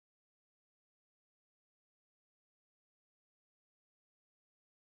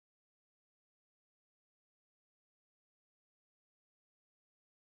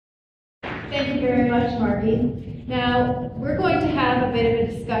Thank you very much, Margie. Now, we're going to have a bit of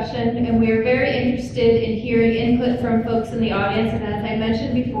a discussion, and we are very interested in hearing input from folks in the audience. And as I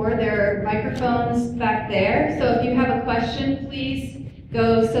mentioned before, there are microphones back there. So if you have a question, please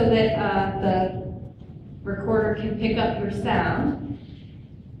go so that the recorder can pick up your sound.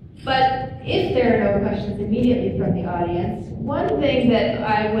 But if there are no questions immediately from the audience, one thing that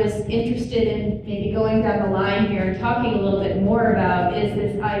I was interested in maybe going down the line here and talking a little bit more about is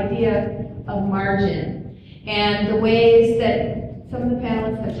this idea of margin and the ways that some of the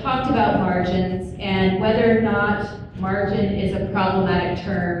panelists have talked about margins and whether or not margin is a problematic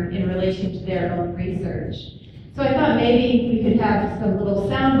term in relation to their own research. So I thought maybe we could have some little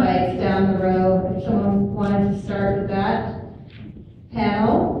sound bites down the row if someone wanted to start with that.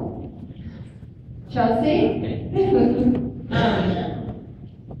 Panel? Chelsea?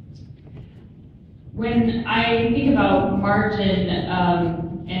 When I think about margin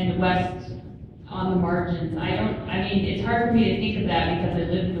and the West on the margins, I mean, it's hard for me to think of that because I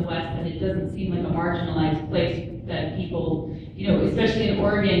live in the West and it doesn't seem like a marginalized place that people, especially in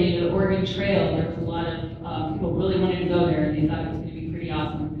Oregon, the Oregon Trail, there was a lot of people really wanted to go there and they thought it was going to be pretty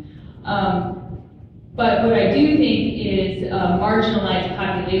awesome. But what I do think is marginalized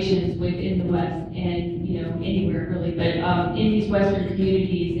populations within the West and anywhere really, but in these Western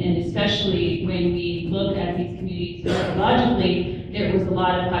communities, and especially when we look at these communities archaeologically, there was a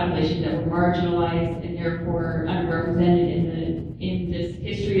lot of populations that were marginalized and therefore underrepresented in this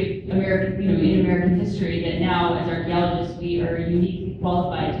history of American, in American history, that now as archaeologists we are uniquely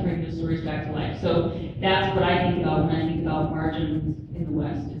qualified to bring those stories back to life. So that's what I think about when I think about margins in the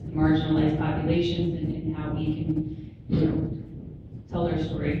West, is the marginalized populations and how we can, tell their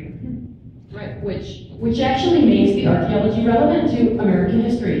story. Right, which actually makes the archaeology relevant to American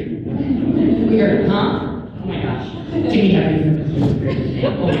history. Weird, huh? Oh my gosh. Jimmy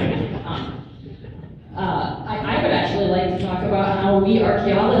I would actually like to talk about how we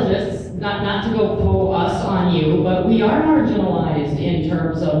archaeologists, not to go pull us on you, but we are marginalized in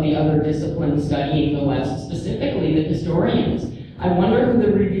terms of the other disciplines studying the West, specifically the historians. I wonder who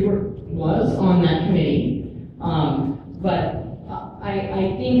the reviewer was on that committee, but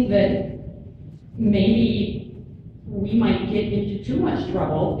I think that maybe we might get into too much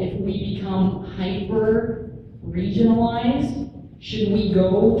trouble if we become hyper-regionalized. Should we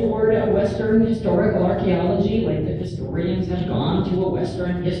go toward a Western historical archaeology like the historians have gone to a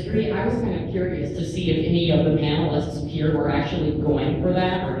Western history? I was kind of curious to see if any of the panelists here were actually going for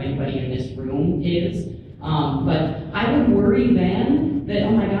that, or if anybody in this room is. But I would worry then that,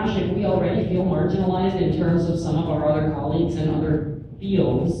 oh my gosh, if we already feel marginalized in terms of some of our other colleagues in other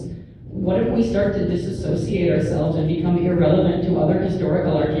fields, what if we start to disassociate ourselves and become irrelevant to other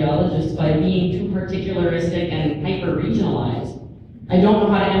historical archaeologists by being too particularistic and hyper-regionalized? I don't know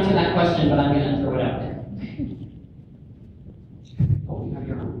how to answer that question, but I'm going to throw it out there. Oh, you have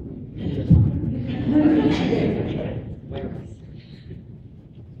your own.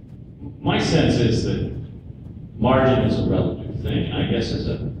 My sense is that margin is a relative thing. I guess as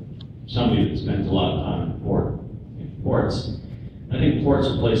somebody that spends a lot of time in ports, I think ports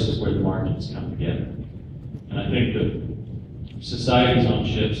are places where the margins come together. And I think that societies on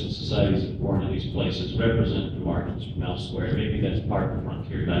ships and societies that are born in these places represent the margins from elsewhere. Maybe that's part of the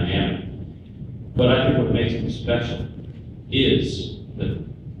frontier dynamic. But I think what makes them special is that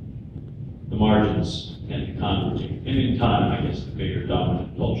the margins can congregate. And in time, I guess the bigger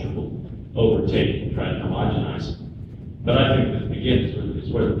dominant culture will overtake and try to homogenize it. But I think that, again, it's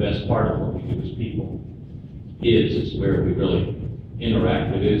where the best part of what we do as people is. It's where we really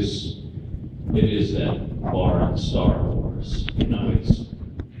interact. It is that bar and Star Wars.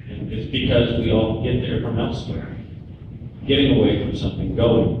 It's because we all get there from elsewhere. Getting away from something,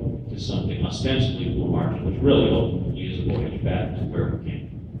 going to something ostensibly to a margin, which really ultimately is a voyage back to where we came.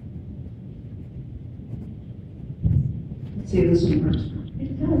 Let's see if this one works.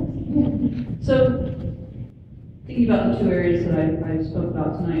 It does, yeah. So, thinking about the two areas that I spoke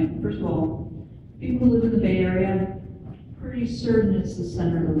about tonight, first of all, people who live in the Bay Area, pretty certain it's the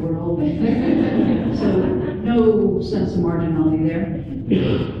center of the world. So no sense of marginality there.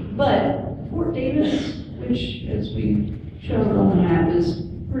 But Fort Davis, which as we showed on the map is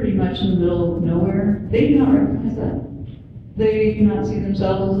pretty much in the middle of nowhere, they do not recognize that. They do not see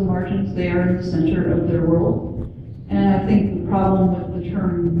themselves as the margins. They are in the center of their world. And I think the problem with the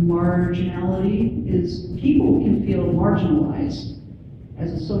term marginality is people can feel marginalized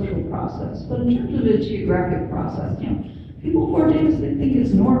as a social process, but in terms of a geographic process, people in Fort Davis, they think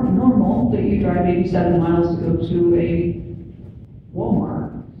it's normal that you drive 87 miles to go to a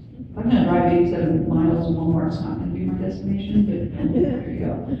Walmart. If I'm going to drive 87 miles and Walmart's not going to be my destination, but there you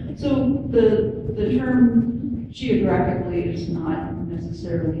go. So the term geographically is not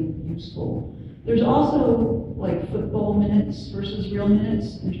necessarily useful. There's also like football minutes versus real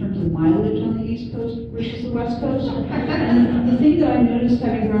minutes in terms of mileage on the East Coast versus the West Coast. And the thing that I noticed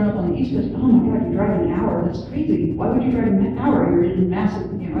having grown up on the East Coast, oh my God, you're driving an hour, that's crazy. Why would you drive an hour? You're in I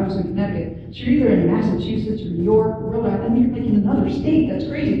was in Connecticut. So you're either in Massachusetts or New York or Rhode Island, and you're like in another state, that's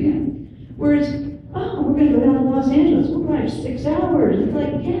crazy, man. Whereas, oh, we're gonna go down to Los Angeles, we'll drive 6 hours. It's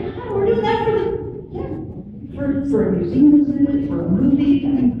like, yeah, we're doing that for a museum exhibit, for a movie, I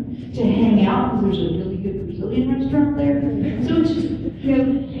mean, to hang out, because there's a really good Brazilian restaurant there. So it's just,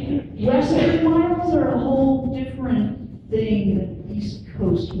 Western miles are a whole different thing than East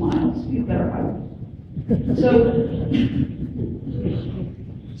Coast miles. Feel better highway. So,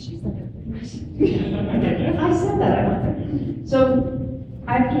 I said that, I went there. So, I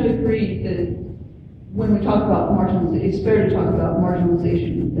have to agree that when we talk about marginalization, it's fair to talk about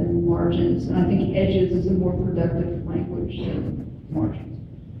marginalization than margins, and I think edges is a more productive language than margins.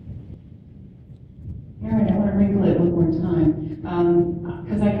 All right, I want to wrinkle it one more time,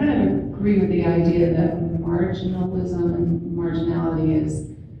 because I kind of agree with the idea that marginalism and marginality is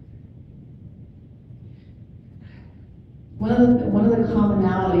one of the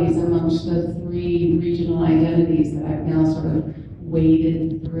commonalities amongst the three regional identities that I've now sort of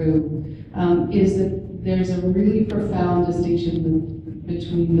waded through is that there's a really profound distinction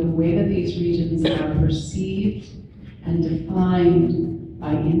between the way that these regions are perceived and defined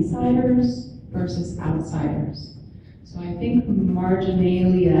by insiders versus outsiders. So I think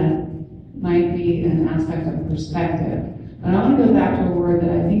marginalia might be an aspect of perspective. But I want to go back to a word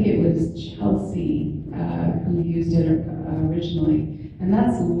that I think it was Chelsea who used it originally, and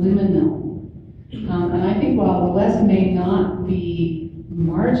that's liminal. And I think while the West may not be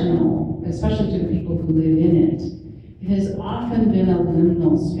marginal, especially to the people who live in it, it has often been a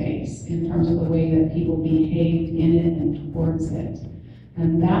liminal space in terms of the way that people behaved in it and towards it.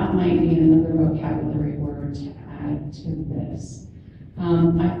 And that might be another vocabulary word to add to this.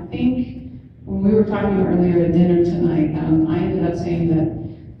 I think when we were talking earlier at dinner tonight, I ended up saying that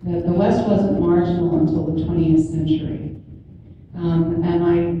the West wasn't marginal until the 20th century. And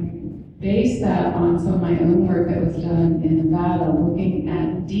I based that on some of my own work that was done in Nevada, looking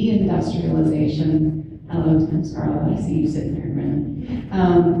at deindustrialization. Hello, Tim Scarlett, I see you sitting there grinning.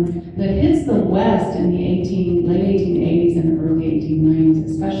 That hits the West in the late 1880s and early 1890s,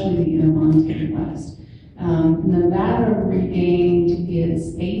 especially the Intermontane West. Nevada regained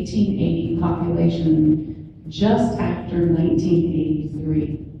its 1880 population just after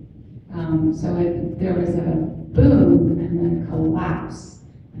 1983. There was a boom and then collapse,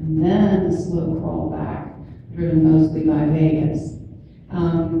 and then a slow crawl back, driven mostly by Vegas.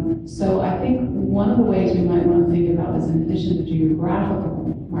 So I think one of the ways we might want to think about this, in addition to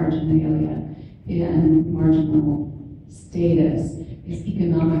geographical marginalia and marginal status, is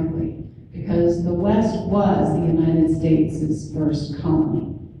economically, because the West was the United States' first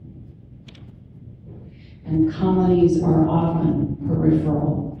colony. And colonies are often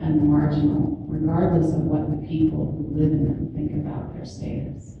peripheral and marginal, regardless of what the people who live in them think about their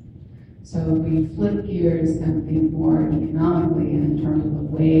status. So if we flip gears and think more economically in terms of the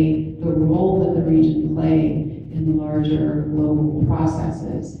role that the region played in larger global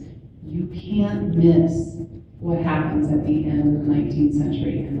processes, you can't miss what happens at the end of the 19th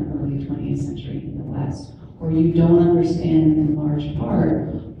century and the early 20th century in the West, or you don't understand in large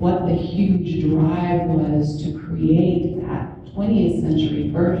part what the huge drive was to create that 20th century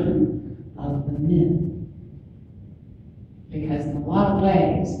version of the myth. Because in a lot of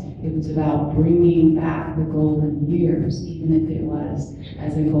ways, it was about bringing back the golden years, even if it was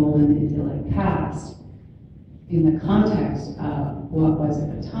as a golden idyllic past, in the context of what was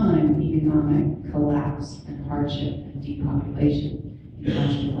at the time economic collapse and hardship and depopulation in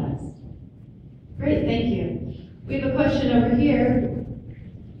much of the West. Great, thank you. We have a question over here.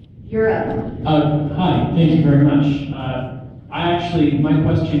 You're up. Hi, thank you very much. My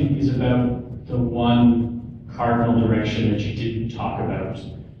question is about the one cardinal direction that you didn't talk about,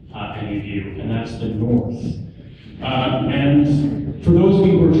 any of you, and that's the North. And for those of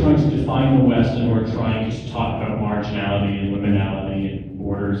you who are trying to define the West and who are trying to talk about marginality and liminality and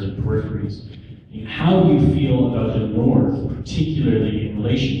borders and peripheries, how do you feel about the North, particularly in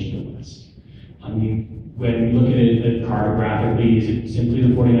relation to the West? I mean, when we look at it cartographically, is it simply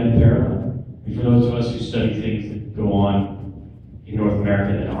the 49th parallel? And for those of us who study things that go on in North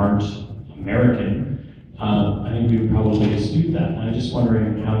America that aren't American, I think we would probably dispute that. And I'm just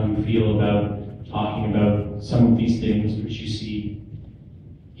wondering how you feel about talking about some of these things which you see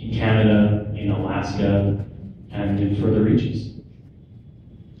in Canada, in Alaska, and in further reaches.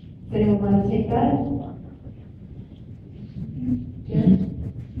 Does anyone want to take that? Jim?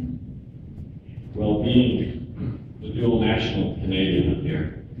 Well, being the dual national Canadian up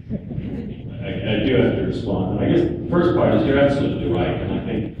here, I do have to respond. And I guess the first part is you're absolutely right. And I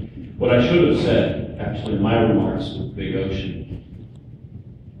think what I should have said, actually, in my remarks with Big Ocean,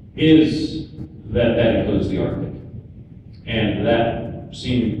 is that that includes the Arctic. And that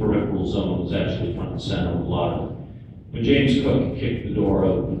seeming peripheral zone was actually front and center with a lot of it. When James Cook kicked the door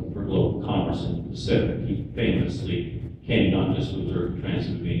open for global commerce in the Pacific, he famously came not just to observe the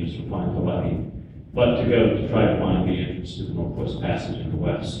transit of Venus or find Hawaii, but to go to try to find the entrance to the Northwest Passage in the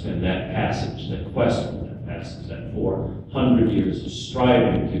West. And that passage, that quest for that passage, that 400 years of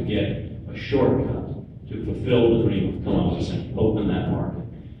striving to get a shortcut to fulfill the dream of Columbus and open that market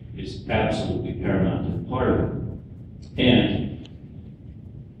is absolutely paramount and part of it. And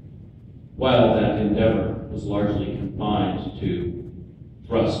while that endeavor was largely confined to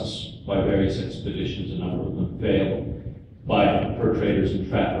thrusts by various expeditions, a number of them failed, by fur traders and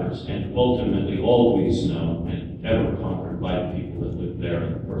trappers, and ultimately always known and ever conquered by the people that lived there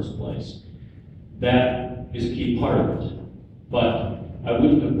in the first place. That is a key part of it. But I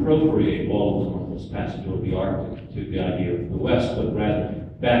wouldn't appropriate all of the Northwest Passage or the Arctic to the idea of the West, but rather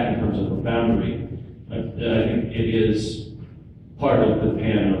back in terms of a boundary. I think it is part of the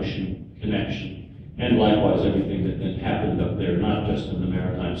pan-ocean connection, and likewise everything that then happened up there, not just in the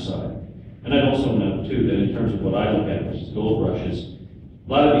maritime side. And I'd also note, too, that in terms of what I look at, which is gold rushes, a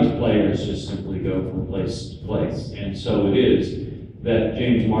lot of these players just simply go from place to place. And so it is that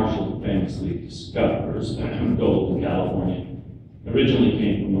James Marshall famously discovers gold in California. Originally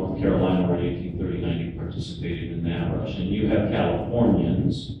came from North Carolina, where in 1839 he participated in that rush. And you have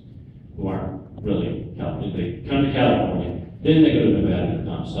Californians who aren't really California. They come to California, then they go to Nevada and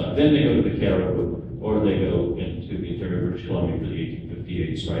Comstock, then they go to the Caribou, or they go into the interior of British Columbia for the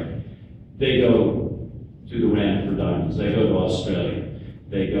 1858 strike. They go to the Rand for diamonds. They go to Australia.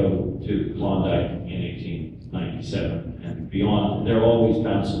 They go to Klondike in 1897 and beyond. They're always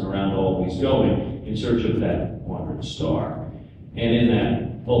bouncing around, always going in search of that wandering star. And in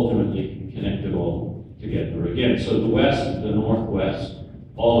that, ultimately connected all together again. So the West, the Northwest,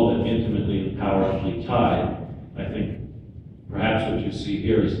 all of it intimately and powerfully tied. I think perhaps what you see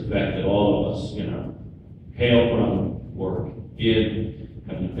here is the fact that all of us, hail from, work in,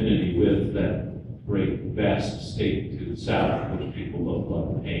 have an affinity with that great vast state to the south, which people both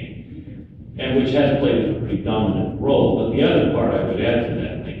love and hate, and which has played a pretty dominant role. But the other part I would add to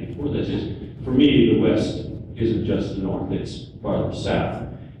that, and thank you for this, is for me, the West isn't just the North, it's farther south.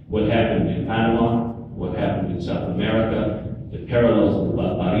 What happened in Panama, what happened in South America, the parallels of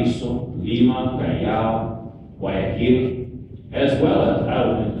Valparaiso, Lima, Callao, Guayaquil, as well as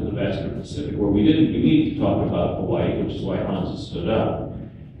out into the vascular Pacific, where we need to talk about Hawaii, which is why Hans stood up.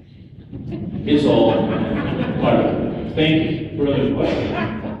 It's all part of it. Thank you for the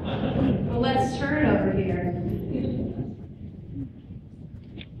question. Well, let's turn over here.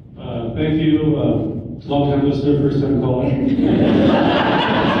 Thank you. Long-time listener, first-time caller.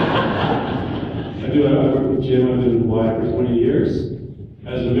 I work with Jim. I've been in Hawaii for 20 years.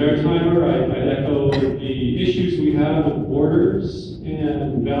 As a maritimer, I echo the issues we have with borders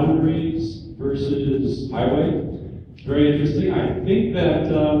and boundaries versus highway. It's very interesting. I think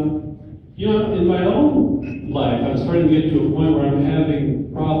that, in my own life, I'm starting to get to a point where I'm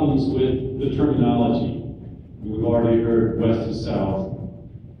having problems with the terminology. We've already heard west is south,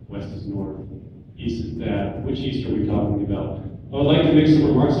 west is north, east is that. Which east are we talking about? I would like to make some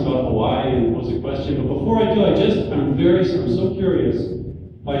remarks about Hawaii and pose a question, but before I do, I'm so curious.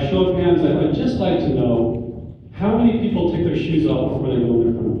 By show of hands, I'd just like to know how many people take their shoes off before they go in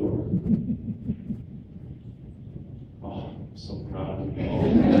their front door? Oh, I'm so proud of you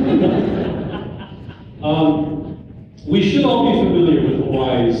all. We should all be familiar with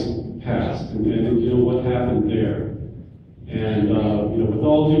Hawaii's past and what happened there. And with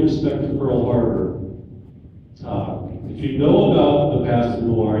all due respect to Pearl Harbor, if you know about the past of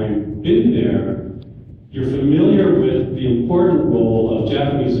Hawaii, you've been there, you're familiar with the important role of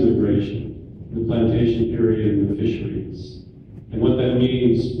Japanese immigration in the plantation period and the fisheries, and what that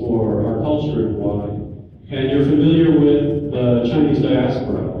means for our culture in Hawaii. And you're familiar with the Chinese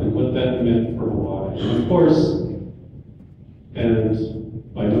diaspora and what that meant for Hawaii. And of course,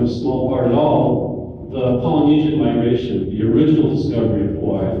 and by no small part at all, the Polynesian migration, the original discovery of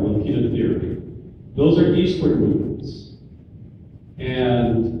Hawaii, the Lakita theory. Those are eastward movements.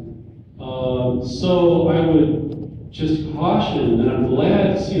 And so I would just caution, and I'm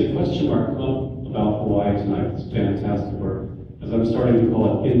glad to see a question mark come up about Hawaii tonight. It's fantastic work. As because I'm starting to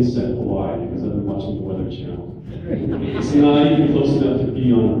call it Inset Hawaii, because I've been watching the Weather Channel. It's not even close enough to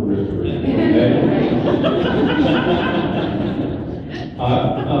be on the periphery, okay?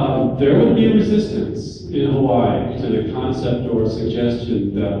 There would be resistance in Hawaii to the concept or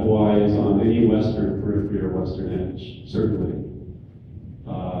suggestion that Hawaii is on any western periphery or western edge, certainly.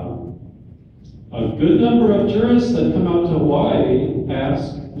 A good number of tourists that come out to Hawaii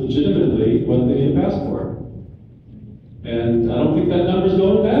ask legitimately whether they need a passport. And I don't think that number's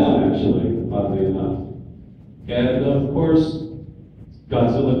going down, actually, oddly enough. And of course,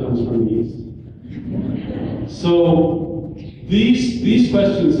 Godzilla comes from the east. So these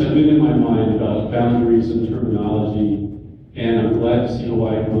questions have been in my mind about boundaries and terminology, and I'm glad to see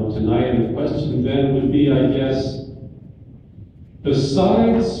Hawaii come up tonight. And the question then would be, I guess,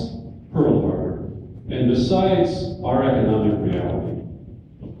 besides Pearl Harbor, and besides our economic reality,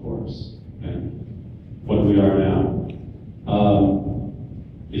 of course, and what we are now,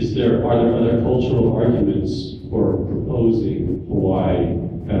 are there other cultural arguments for proposing Hawaii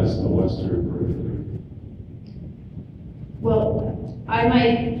as a Western periphery? Well, I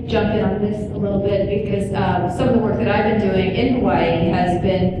might jump in on this a little bit because some of the work that I've been doing in Hawaii has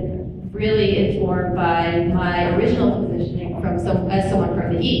been really informed by my original positioning as someone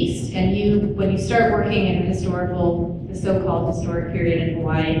from the East. And when you start working in the so-called historic period in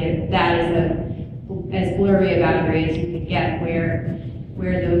Hawaii, that is as blurry a boundary as you can get where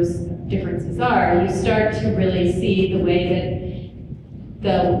those differences are. You start to really see the way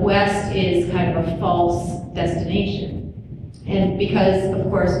that the West is kind of a false destination. And because, of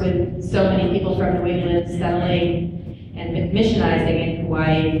course, with so many people from New England settling and missionizing in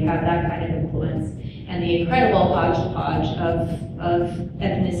Hawaii, you have that kind of influence. And the incredible hodgepodge of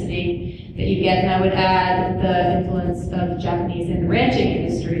ethnicity that you get. And I would add the influence of Japanese in the ranching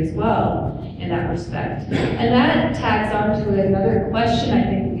industry as well in that respect. And that tags on to another question I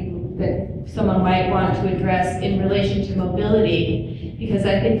think that someone might want to address in relation to mobility, because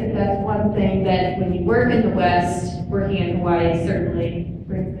I think that that's one thing that when you work in the West, working in Hawaii certainly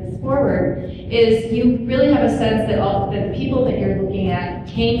brings this forward, is you really have a sense that the people that you're looking at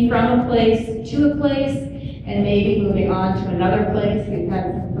came from a place to a place, and maybe moving on to another place. We've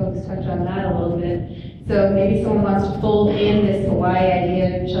had some folks touch on that a little bit. So maybe someone wants to fold in this Hawaii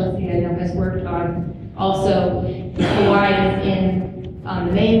idea. Chelsea, I know, has worked on also Hawaiians on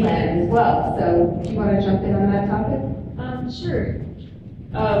the mainland as well. So do you want to jump in on that topic? Sure.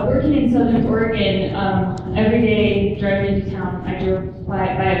 Working in Southern Oregon, every day driving into town, I drove by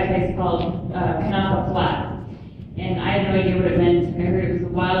a place called Kanaka Flat. And I had no idea what it meant. I heard it was a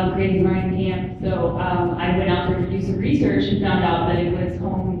wild and crazy mining camp. So I went out there to do some research and found out that it was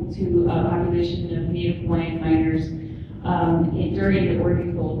home to a population of Native Hawaiian miners during the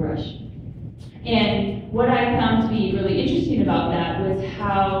Oregon Gold Rush. And what I found to be really interesting about that was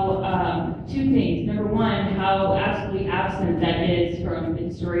how, two things. Number one, how absolutely absent that is from the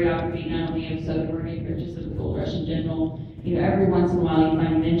historiography, not only of Southern Oregon, but just of the Gold Rush in general. You know, every once in a while you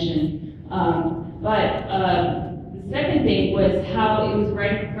find mention. But the second thing was how it was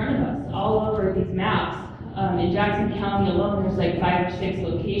right in front of us, all over these maps. In Jackson County alone, there's like 5 or 6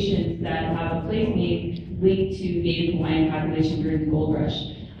 locations that have a place name linked to Native Hawaiian population during the Gold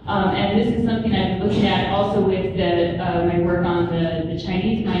Rush. And this is something I've been looking at also with my work on the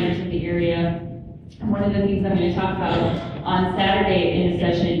Chinese miners in the area. And one of the things I'm going to talk about on Saturday in a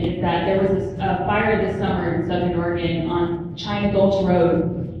session is that there was a fire this summer in Southern Oregon on China Gulch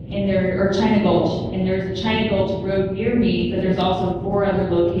Road, or China Gulch, and there's a China Gulch Road near me, but there's also 4 other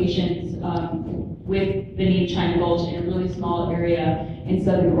locations with the name China Gulch in a really small area in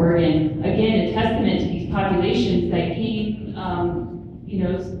Southern Oregon. Again, a testament to these populations that came,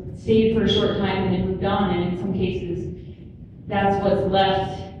 stayed for a short time and then moved on, and in some cases, that's what's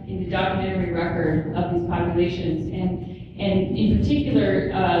left in the documentary record of these populations. And in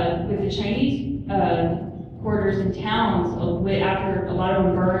particular, with the Chinese quarters and towns, after a lot of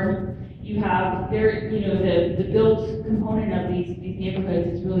them burned, you have the built component of these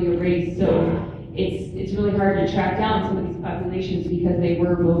neighborhoods is really erased. So it's really hard to track down some of these populations because they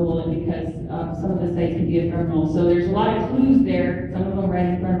were mobile and because some of the sites can be ephemeral. So there's a lot of clues there, some of them right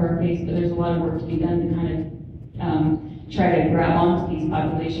in front of our face, but there's a lot of work to be done to kind of try to grab onto these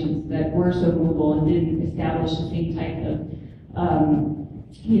populations that were so mobile and didn't establish the same type of,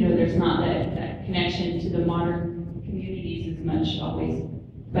 there's not that connection to the modern communities as much always,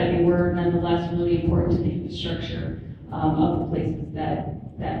 but they were nonetheless really important to the infrastructure of the places that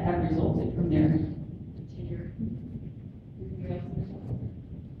have resulted from their tenure.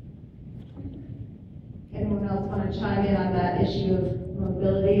 Anyone else want to chime in on that issue of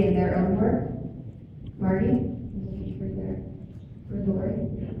mobility in their own work? Marty? I'm looking for there.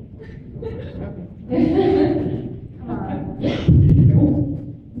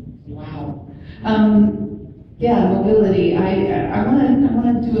 Yeah, mobility. I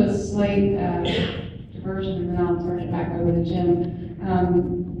want to do a slight diversion, and then I'll turn it back over to Jim.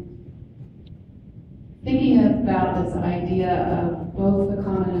 Thinking about this idea of both the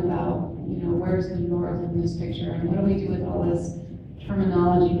comment about, where's the north in this picture, and what do we do with all this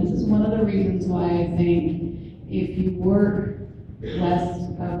terminology? This is one of the reasons why I think if you work west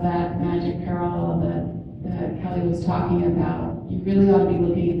of that magic parallel that Kelly was talking about, you really ought to be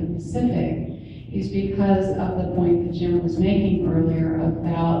looking at the Pacific, is because of the point that Jim was making earlier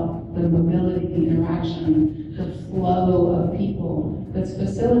about the mobility, the interaction, the flow of people that's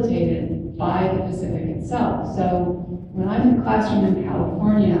facilitated by the Pacific itself. So when I'm in a classroom in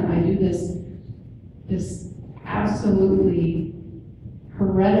California, I do this absolutely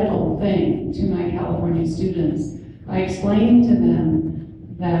heretical thing to my California students by explaining to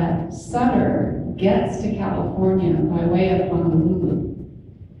them that Sutter gets to California by way of Honolulu.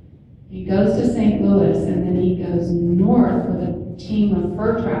 He goes to St. Louis, and then he goes north with a team of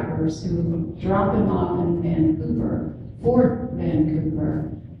fur trappers who drop him off in Vancouver, Fort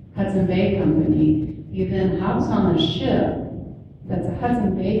Vancouver, Hudson Bay Company. He then hops on a ship that's a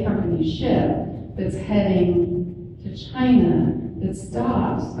Hudson Bay Company ship that's heading to China, that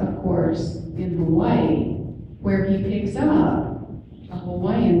stops, of course, in Hawaii, where he picks up a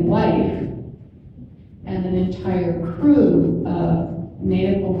Hawaiian wife and an entire crew of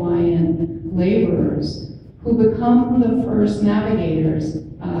Native Hawaiian laborers who become the first navigators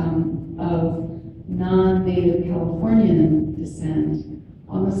of non-Native Californian descent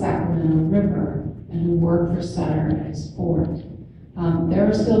on the Sacramento River, and who work for Sutter at his fort. There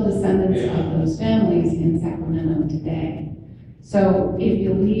are still descendants of those families in Sacramento today. So if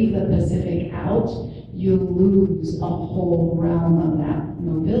you leave the Pacific out, you lose a whole realm of that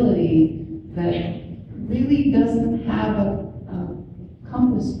mobility that really doesn't have a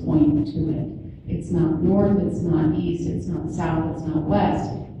compass point to it. It's not north, it's not east, it's not south, it's not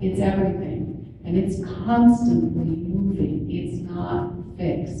west, it's everything. And it's constantly moving. It's not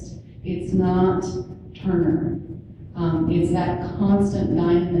fixed. It's not Turner. It's that constant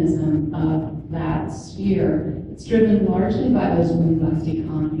dynamism of that sphere. It's driven largely by those boom-bust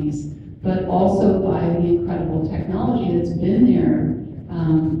economies, but also by the incredible technology that's been there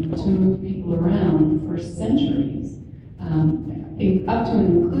to move people around for centuries, up to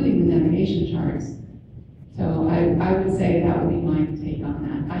and including the navigation charts. So I would say that would be my take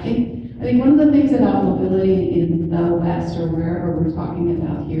on that. I think one of the things about mobility in the West, or wherever we're talking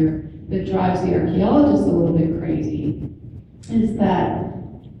about here, that drives the archaeologists a little bit crazy is that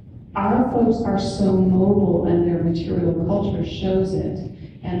our folks are so mobile and their material culture shows it.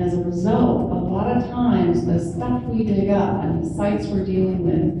 And as a result, a lot of times the stuff we dig up and the sites we're dealing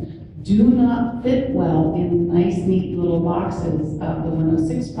with do not fit well in nice, neat little boxes of the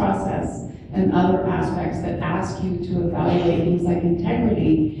 106 process and other aspects that ask you to evaluate things like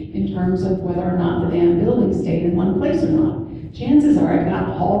integrity in terms of whether or not the damn building stayed in one place or not. Chances are it got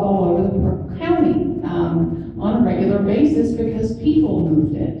hauled all over the county on a regular basis because people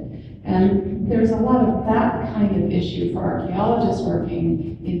moved it. And there's a lot of that kind of issue for archaeologists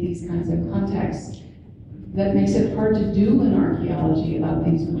working in these kinds of contexts that makes it hard to do in archaeology about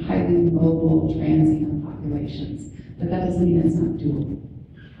things with highly mobile, transient populations. But that doesn't mean it's not doable.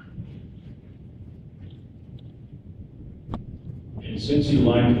 And since you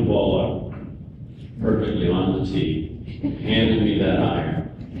lined the ball up perfectly on the tee, handed me that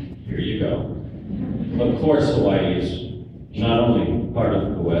iron, here you go. Of course, Hawaii is not only part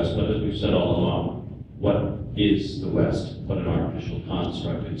of the West, but as we've said all along, what is the West but an artificial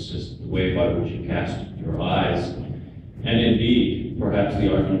construct? It's just the way by which you cast your eyes. And indeed, perhaps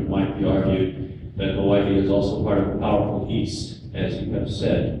the argument might be argued that Hawaii is also part of a powerful East, as you have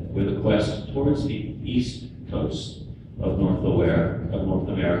said, with a quest towards the east coast of North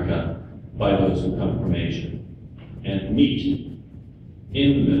America by those who come from Asia and meet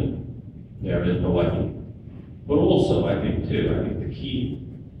in the middle there in Hawaii. But also, I think the key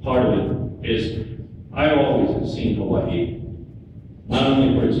part of it is I always have seen Hawaii not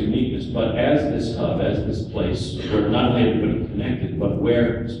only for its uniqueness, but as this hub, as this place where not only everybody connected, but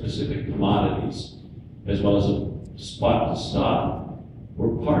where specific commodities, as well as a spot to stop,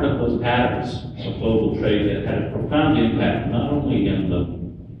 were part of those patterns of global trade that had a profound impact not only in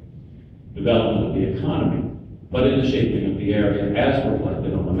the development of the economy, but in the shaping of the area as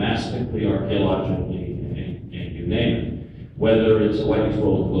reflected onomastically, archaeologically, and you name it. Whether it's Hawaii's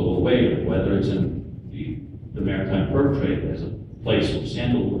role in global whaling, whether it's in the maritime fur trade as a place where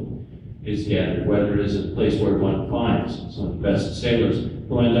sandalwood is gathered, whether it is a place where one finds some of the best sailors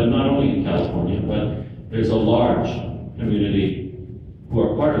who end up not only in California, but there's a large community who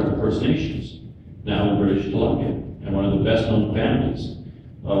are part of the First Nations now in British Columbia, and one of the best known families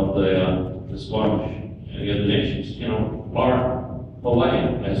of the Squamish and the other nations, you know, are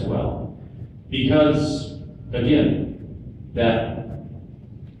Hawaiian as well. Because, again, that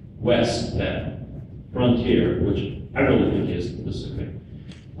west, that frontier, which I really think is the Pacific,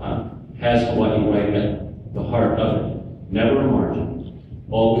 has Hawaii right at the heart of it. Never a margin,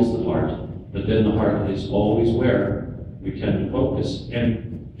 always the heart, but then the heart is always where we tend to focus.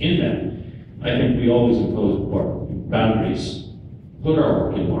 And in that, I think we always impose boundaries, put our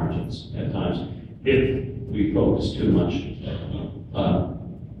work in margins at times, if we focus too much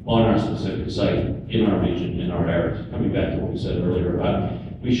on our specific site, in our region, in our area. Coming back to what we said earlier about,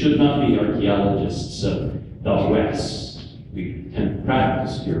 we should not be archaeologists of the West. We tend to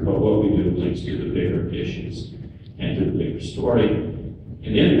practice here, but what we do links to the bigger issues and to the bigger story. And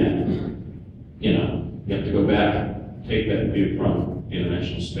in that, you know, you have to go back, take that view from the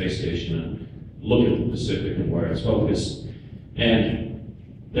International Space Station and look at the Pacific and where it's focused. And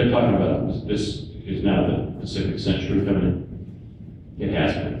they're talking about this is now the Pacific century coming in. It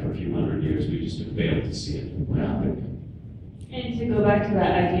has been for a few hundred years. We just have failed to see it. And to go back to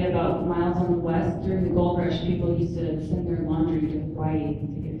that idea about miles on the west, during the gold rush, people used to send their laundry to Hawaii to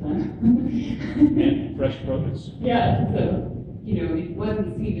get done. And fresh produce. Yeah, so, you know, it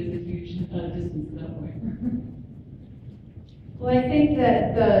wasn't seen as a huge distance that way. Well, I think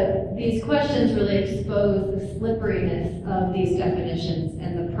that these questions really expose the slipperiness of these definitions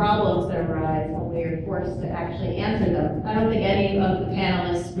and the problems that arise when we are forced to actually answer them. I don't think any of the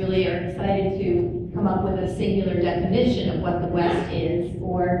panelists really are excited to come up with a singular definition of what the West is,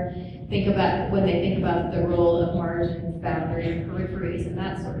 or think about when they think about the role of margins, boundaries, peripheries, and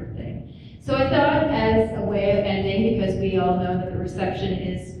that sort of thing. So I thought, as a way of ending, because we all know that the reception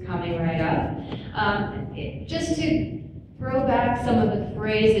is coming right up, just to throw back some of the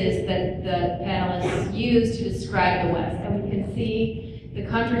phrases that the panelists use to describe the West, and we can see the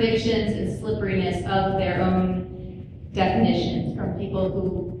contradictions and slipperiness of their own definitions from people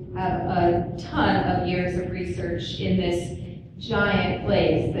who have a ton of years of research in this giant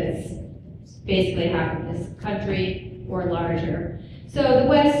place that's basically half of this country or larger. So the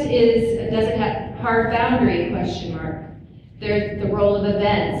West doesn't have hard boundary, question mark. There's the role of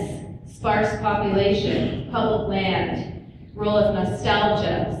events, sparse population, public land, role of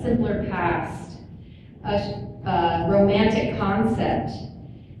nostalgia, simpler past, a romantic concept,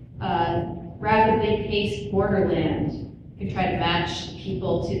 rapidly paced borderland. You can try to match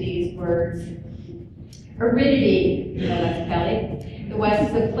people to these words. Aridity, you know, that's Kelly. The West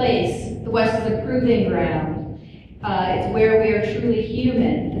is a place. The West is a proving ground. It's where we are truly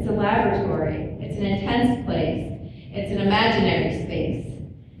human. It's a laboratory. It's an intense place. It's an imaginary space.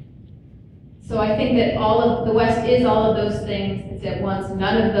 So I think that the West is all of those things. It's at once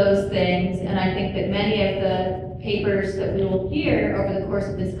none of those things. And I think that many of the papers that we will hear over the course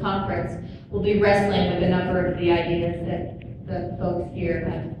of this conference will be wrestling with a number of the ideas that the folks here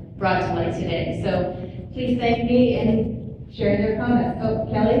have brought to light today. So please thank me and share their comments. Oh,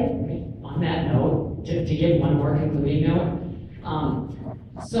 Kelly? On that note, to give one more concluding note, on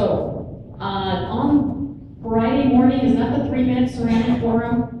Friday morning, is that the 3-minute ceramic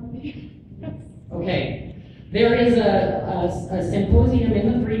forum? Okay. There is a symposium in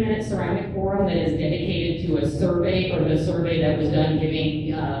the 3-minute ceramic forum that is dedicated to a survey, or the survey that was done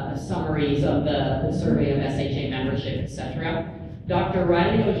giving summaries of the survey of SHA membership, etc. Dr.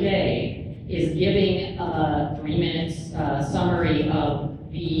 Riley Auger is giving a 3-minute summary of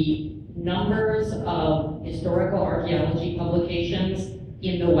the numbers of historical archaeology publications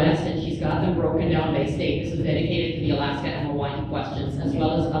in the West, and she's got them broken down by state. This is dedicated to the Alaska and Hawaii questions, as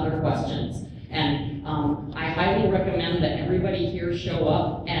well as other questions. And I highly recommend that everybody here show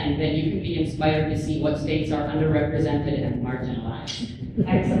up, and then you can be inspired to see what states are underrepresented and marginalized.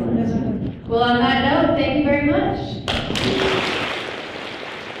 Excellent. Well, on that